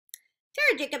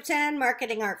Tara Jacobson,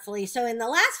 Marketing Artfully. So in the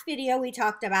last video, we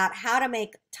talked about how to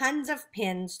make tons of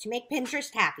pins to make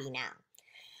Pinterest happy now.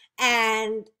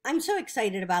 And I'm so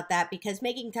excited about that because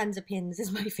making tons of pins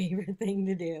is my favorite thing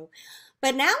to do.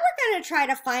 But now we're going to try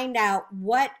to find out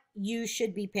what you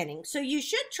should be pinning. So you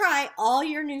should try all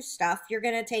your new stuff. You're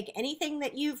going to take anything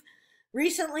that you've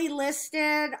recently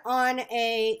listed on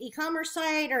a e-commerce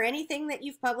site or anything that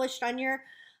you've published on your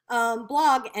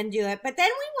blog and do it. But then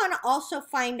we want to also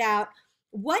find out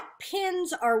what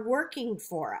pins are working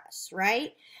for us,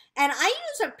 right? And I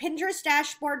use a Pinterest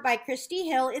dashboard by Christy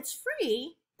Hill. It's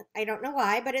free. I don't know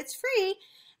why, but it's free.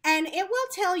 And it will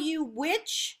tell you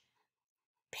which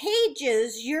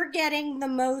pages you're getting the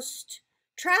most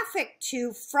traffic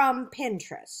to from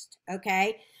Pinterest,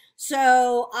 okay?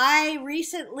 So I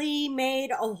recently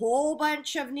made a whole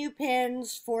bunch of new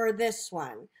pins for this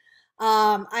one.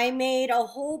 I made a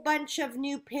whole bunch of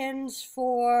new pins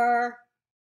for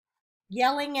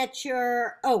yelling at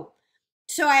your,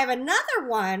 so I have another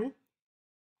one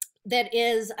that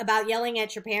is about yelling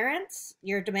at your parents,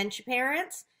 your dementia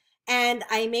parents. And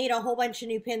I made a whole bunch of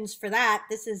new pins for that.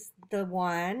 This is the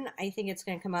one. I think it's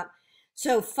going to come up.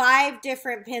 So 5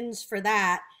 different pins for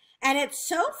that. And it's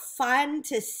so fun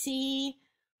to see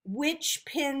which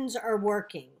pins are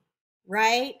working,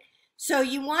 right? So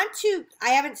you want to, I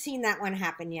haven't seen that one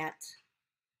happen yet.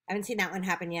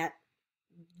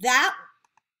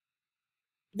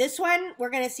 This one we're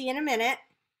going to see in a minute.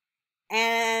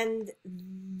 And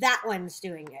that one's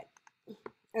doing it.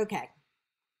 Okay.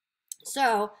 So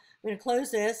I'm going to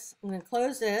close this. I'm going to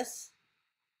close this.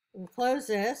 I'm going to close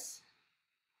this.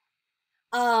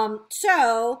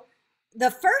 So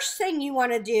the first thing you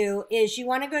want to do is you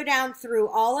want to go down through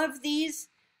all of these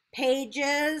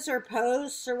pages or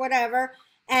posts or whatever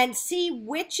and see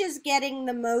which is getting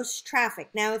the most traffic.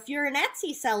 Now, if you're an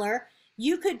Etsy seller,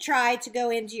 you could try to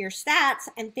go into your stats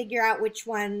and figure out which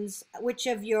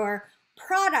of your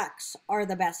products are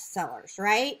the best sellers,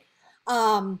 right?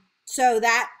 So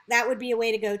that would be a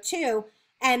way to go too.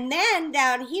 And then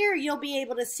down here, you'll be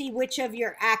able to see which of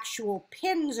your actual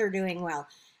pins are doing well.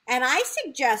 And I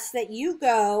suggest that you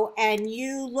go and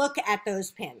you look at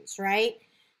those pins, right?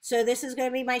 So this is going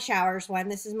to be my showers one.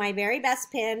 This is my very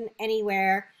best pin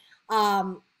anywhere.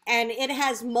 And it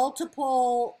has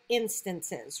multiple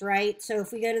instances, right? So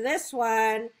if we go to this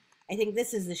one, I think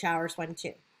this is the showers one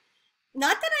too.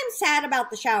 Not that I'm sad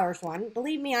about the showers one.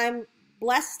 Believe me, I'm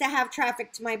blessed to have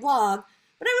traffic to my blog,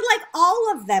 but I would like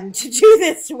all of them to do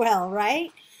this well, right?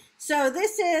 So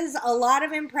this is a lot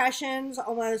of impressions,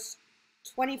 almost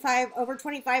over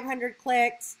 2,500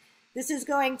 clicks. This is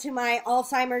going to my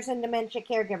Alzheimer's and Dementia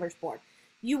Caregivers Board.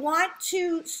 You want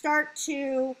to start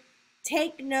to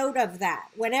take note of that.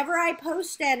 Whenever I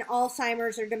post an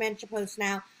Alzheimer's or dementia post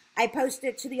now, I post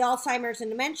it to the Alzheimer's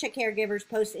and Dementia Caregivers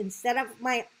post instead of to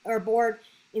my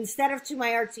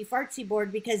artsy fartsy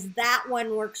board, because that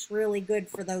one works really good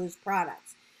for those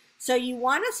products. So you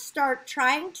want to start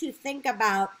trying to think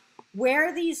about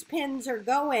where these pins are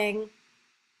going,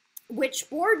 which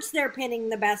boards they're pinning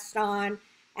the best on,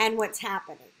 and what's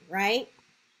happening, right?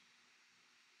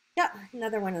 Yep,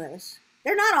 another one of those.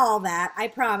 They're not all that, I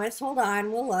promise. Hold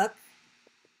on, we'll look.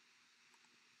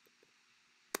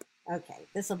 Okay,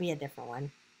 this will be a different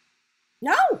one.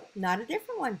 No, not a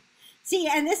different one. See,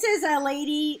 and this is a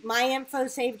lady, my info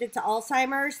saved it to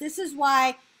Alzheimer's. This is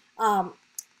why,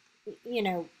 you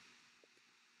know,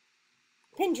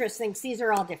 Pinterest thinks these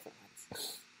are all different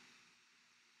ones.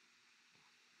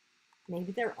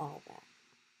 Maybe they're all that.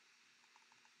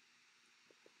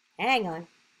 Hang on.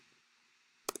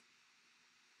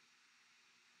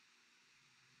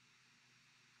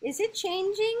 Is it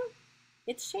changing?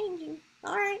 It's changing.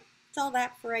 All right. It's all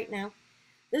that for right now.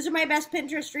 Those are my best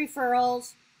Pinterest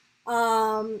referrals.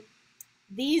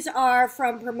 These are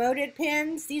from promoted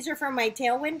pins. These are from my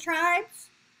Tailwind tribes.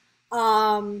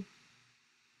 And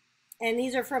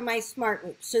these are from my Smart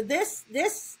Loop. So this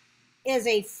is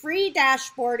a free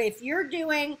dashboard. If you're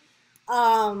doing,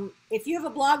 if you have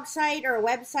a blog site or a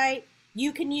website,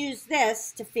 you can use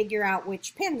this to figure out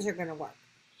which pins are going to work.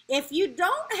 If you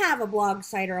don't have a blog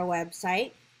site or a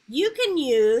website, you can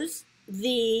use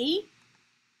let's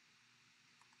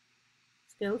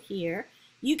go here.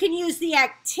 You can use the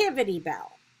activity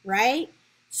bell, right?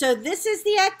 So this is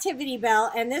the activity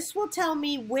bell, and this will tell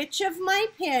me which of my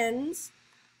pins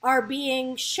are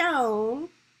being shown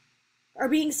or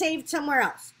being saved somewhere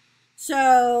else.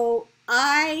 So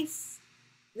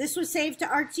this was saved to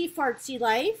Artsy Fartsy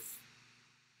Life.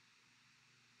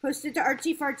 Posted to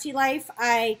Artsy Fartsy Life.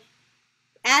 I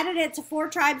added it to 4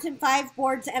 tribes and 5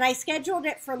 boards, and I scheduled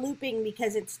it for looping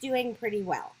because it's doing pretty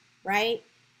well, right?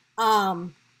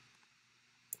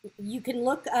 you can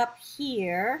look up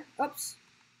here. Oops.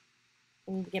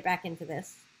 I need to get back into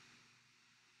this.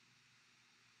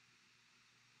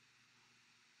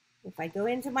 If I go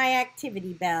into my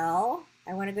activity bell,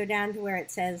 I want to go down to where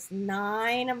it says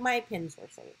 9 of my pins were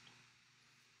saved.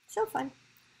 So fun.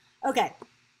 Okay,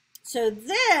 so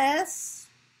this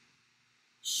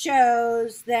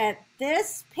shows that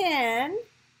this pin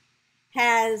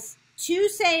has 2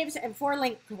 saves and 4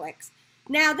 link clicks.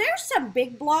 Now, there's some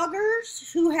big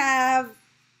bloggers who have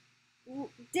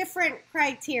different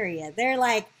criteria. They're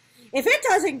like, if it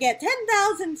doesn't get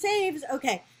 10,000 saves,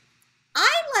 okay. I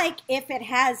like if it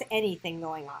has anything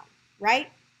going on,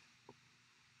 right?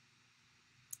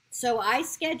 So I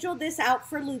scheduled this out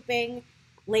for looping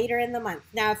later in the month.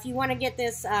 Now, if you want to get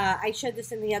this, I showed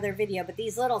this in the other video, but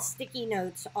these little sticky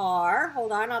notes are,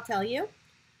 hold on, I'll tell you.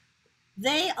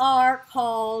 They are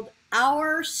called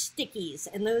Our Stickies,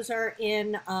 and those are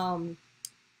in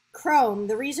Chrome.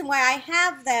 The reason why I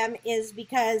have them is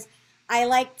because I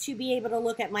like to be able to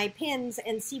look at my pins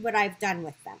and see what I've done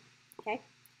with them, okay?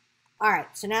 All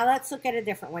right, so now let's look at a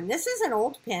different one. This is an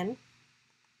old pin.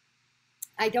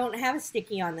 I don't have a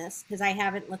sticky on this because I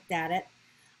haven't looked at it.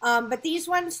 But these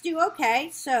ones do okay.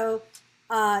 So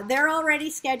they're already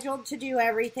scheduled to do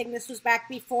everything. This was back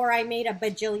before I made a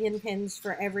bajillion pins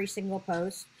for every single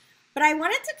post. But I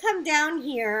wanted to come down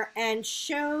here and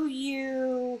show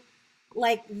you,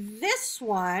 like, this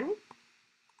one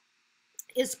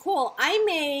is cool. I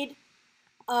made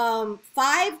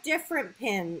 5 different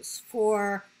pins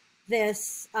for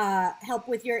this help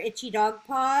with your itchy dog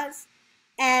paws,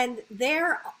 and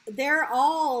they're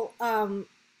all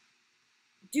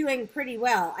doing pretty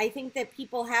well. I think that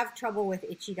people have trouble with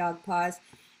itchy dog paws,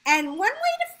 and one way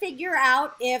to figure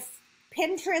out if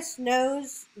Pinterest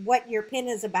knows what your pin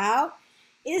is about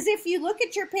is if you look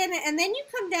at your pin and then you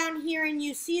come down here and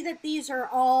you see that these are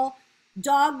all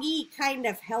doggy kind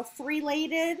of health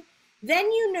related,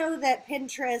 then you know that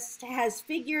Pinterest has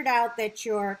figured out that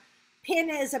your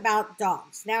pin is about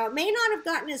dogs. Now, it may not have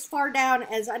gotten as far down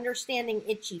as understanding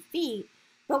itchy feet,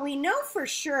 but we know for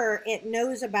sure it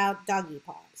knows about doggy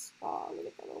paws. Oh, look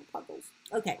at the little puddles.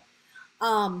 Okay.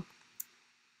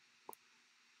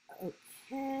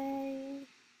 Okay.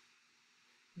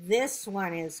 This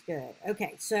one is good.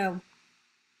 Okay, so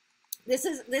this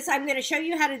I'm going to show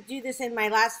you how to do this in my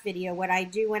last video, what I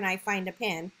do when I find a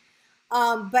pin.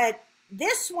 But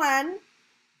this one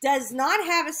does not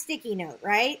have a sticky note,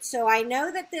 right? So I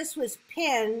know that this was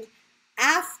pinned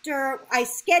after I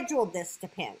scheduled this to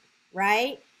pin,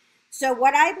 right? So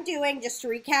what I'm doing, just to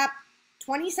recap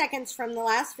 20 seconds from the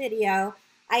last video,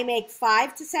 I make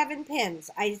 5 to 7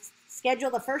 pins. I schedule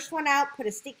the first one out,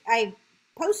 I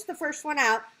post the first one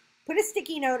out, put a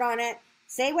sticky note on it,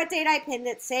 say what date I pinned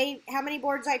it, say how many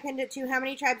boards I pinned it to, how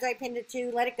many tribes I pinned it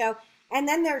to, let it go. And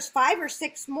then there's 5 or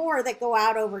 6 more that go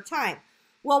out over time.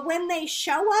 Well, when they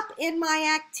show up in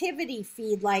my activity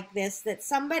feed like this, that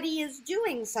somebody is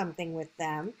doing something with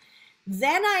them,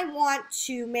 then I want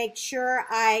to make sure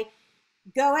I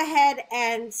go ahead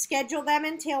and schedule them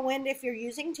in Tailwind if you're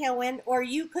using Tailwind, or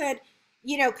you could,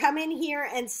 you know, come in here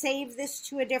and save this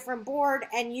to a different board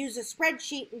and use a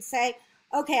spreadsheet and say,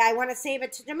 okay, I want to save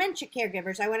it to dementia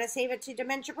caregivers. I want to save it to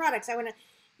dementia products. I want to,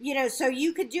 you know, so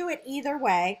you could do it either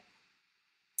way.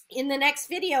 In the next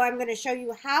video, I'm going to show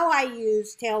you how I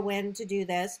use Tailwind to do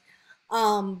this,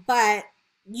 but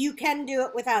you can do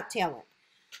it without Tailwind.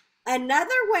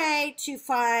 Another way to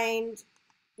find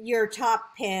your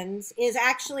top pins is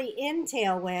actually in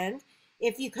Tailwind.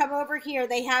 If you come over here,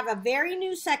 they have a very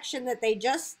new section that they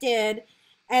just did,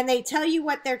 and they tell you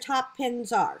what their top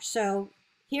pins are. So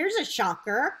here's a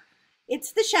shocker.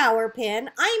 It's the shower pin.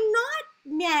 I'm not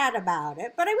mad about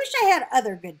it, but I wish I had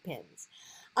other good pins.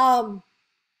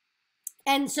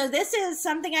 And so this is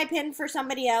something I pinned for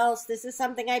somebody else. This is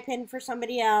something I pinned for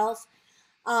somebody else.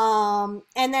 And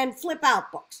then flip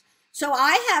out books. So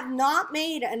I have not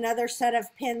made another set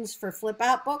of pins for flip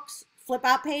out books, flip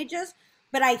out pages,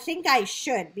 but I think I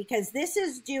should because this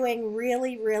is doing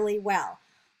really, really well.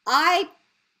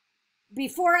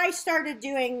 Before I started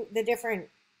doing the different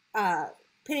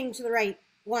pinning to the right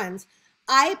ones,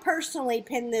 I personally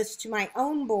pinned this to my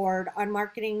own board on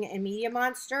Marketing and Media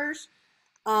Monsters.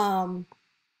 And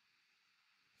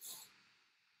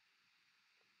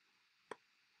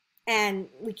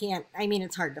we can't, I mean,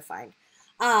 it's hard to find.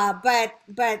 But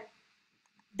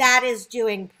that is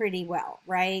doing pretty well,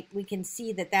 right? We can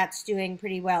see that that's doing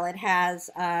pretty well. It has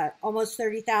almost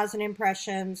 30,000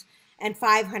 impressions and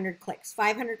 500 clicks.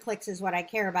 500 clicks is what I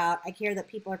care about. I care that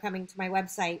people are coming to my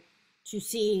website to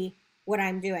see what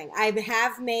I'm doing. I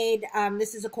have made,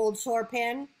 this is a cold sore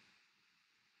pin.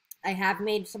 I have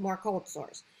made some more cold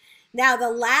sores. Now, the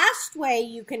last way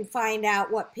you can find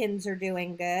out what pins are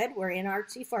doing good, we're in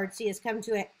Artsy Fartsy, is come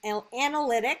to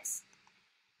Analytics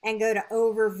and go to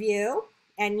Overview.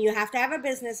 And you have to have a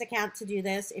business account to do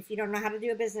this. If you don't know how to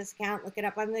do a business account, look it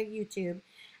up on the YouTube.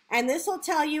 And this will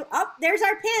tell you, oh, there's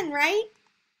our pin, right?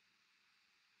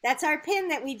 That's our pin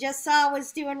that we just saw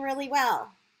was doing really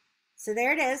well. So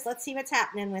there it is. Let's see what's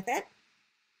happening with it.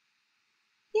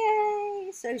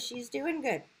 Yay! So she's doing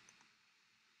good.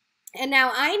 And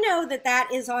now I know that that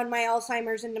is on my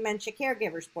Alzheimer's and Dementia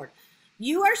Caregivers board.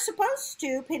 You are supposed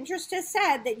to, Pinterest has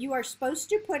said that you are supposed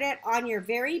to put it on your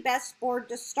very best board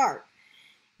to start.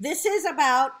 This is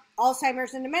about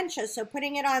Alzheimer's and dementia, so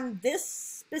putting it on this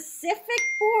specific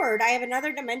board, I have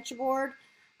another dementia board,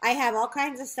 I have all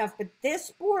kinds of stuff, but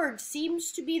this board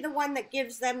seems to be the one that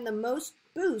gives them the most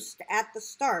boost at the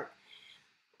start.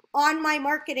 On my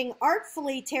Marketing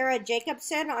Artfully, Tara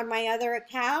Jacobson, on my other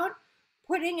account,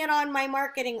 putting it on my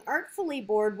Marketing Artfully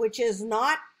board, which is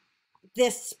not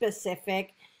this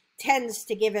specific, tends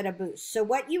to give it a boost. So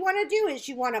what you want to do is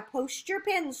you want to post your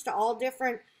pins to all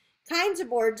different kinds of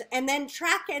boards and then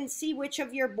track and see which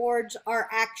of your boards are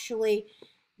actually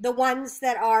the ones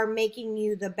that are making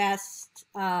you the best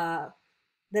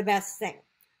thing.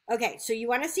 Okay, so you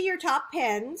want to see your top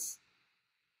pins.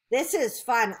 This is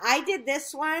fun. I did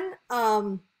this one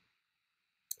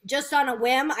just on a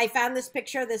whim. I found this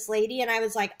picture of this lady and I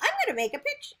was like, I'm going to make a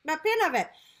pin of it.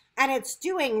 And it's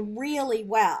doing really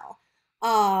well.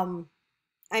 I'm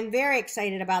very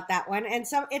excited about that one. And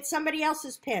so it's somebody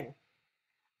else's pin.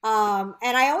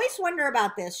 And I always wonder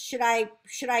about this. Should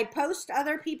I post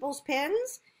other people's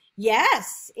pins?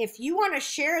 Yes. If you want to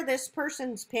share this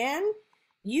person's pin,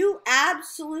 you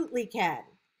absolutely can.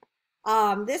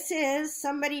 This is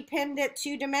somebody pinned it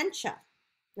to dementia,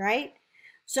 right?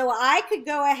 So I could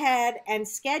go ahead and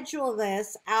schedule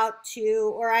this out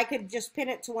to, or I could just pin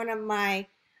it to one of my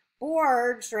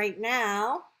boards right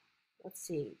now. Let's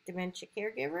see, dementia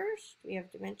caregivers. Do we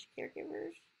have dementia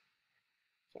caregivers?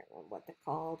 Can't remember what they're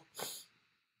called.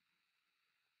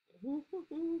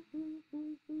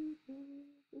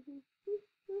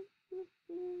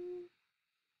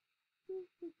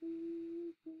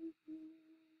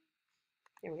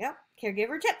 There we go.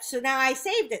 Caregiver tips. So now I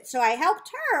saved it. So I helped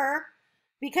her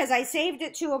because I saved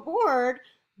it to a board,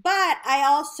 but I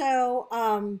also,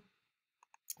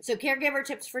 so caregiver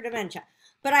tips for dementia,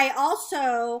 but I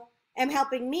also am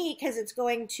helping me because it's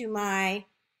going to my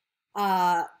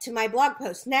blog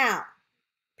post. Now,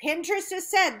 Pinterest has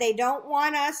said they don't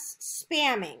want us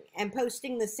spamming and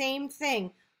posting the same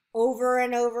thing over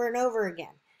and over and over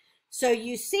again. So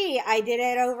you see, I did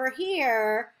it over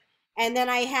here, and then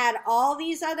I had all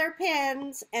these other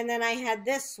pins, and then I had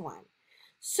this one.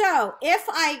 So if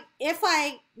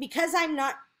I, because I'm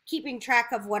not keeping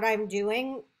track of what I'm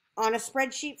doing on a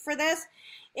spreadsheet for this,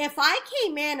 if I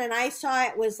came in and I saw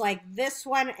it was like this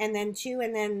one and then two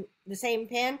and then the same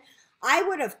pin, I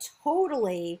would have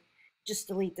totally just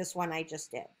delete this one I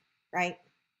just did, right?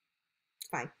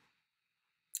 Fine.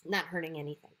 Not hurting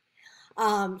anything.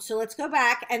 So let's go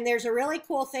back, and there's a really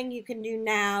cool thing you can do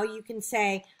now. You can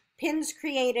say pins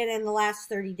created in the last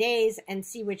 30 days and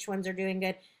see which ones are doing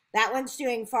good. That one's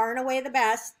doing far and away the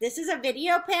best. This is a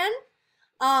video pin.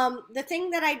 The thing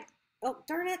that oh,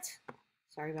 darn it.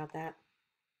 Sorry about that.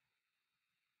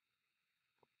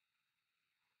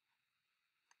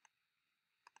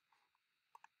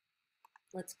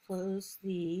 Let's close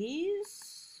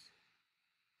these.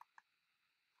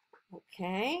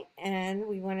 Okay, and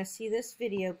we want to see this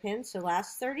video pin. So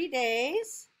last 30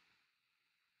 days.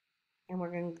 And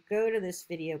we're going to go to this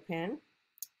video pin.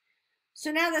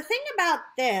 So now the thing about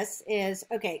this is,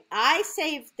 okay, I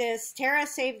saved this, Tara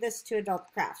saved this to Adult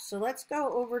Crafts. So let's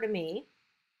go over to me.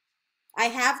 I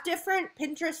have different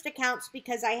Pinterest accounts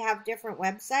because I have different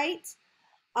websites.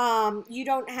 You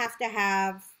don't have to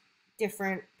have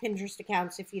different Pinterest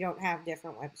accounts if you don't have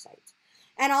different websites.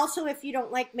 And also if you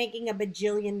don't like making a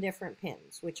bajillion different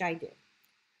pins, which I do.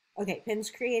 Okay,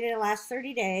 pins created in the last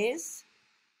 30 days.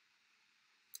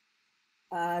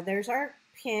 There's our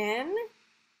pin.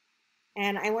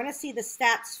 And I want to see the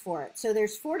stats for it. So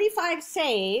there's 45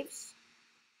 saves.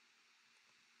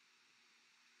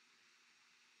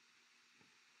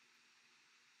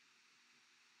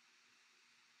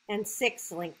 And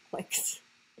 6 link clicks.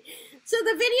 So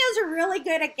the videos are really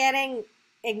good at getting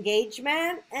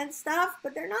engagement and stuff,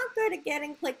 but they're not good at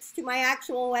getting clicks to my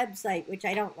actual website, which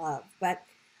I don't love. But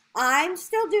I'm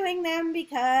still doing them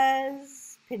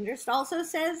because Pinterest also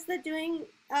says that doing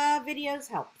videos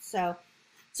helps.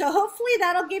 So hopefully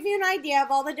that'll give you an idea of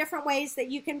all the different ways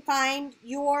that you can find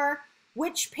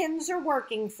which pins are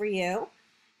working for you.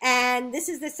 And this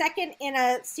is the second in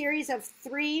a series of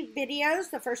 3 videos.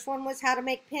 The first one was how to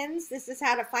make pins. This is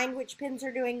how to find which pins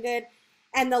are doing good.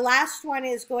 And the last one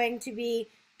is going to be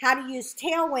how to use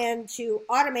Tailwind to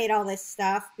automate all this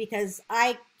stuff, because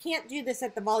I can't do this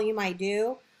at the volume I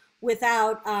do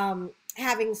without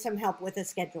having some help with a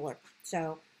scheduler.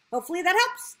 So hopefully that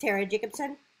helps. Tara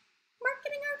Jacobson,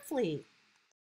 Marketing Artfully.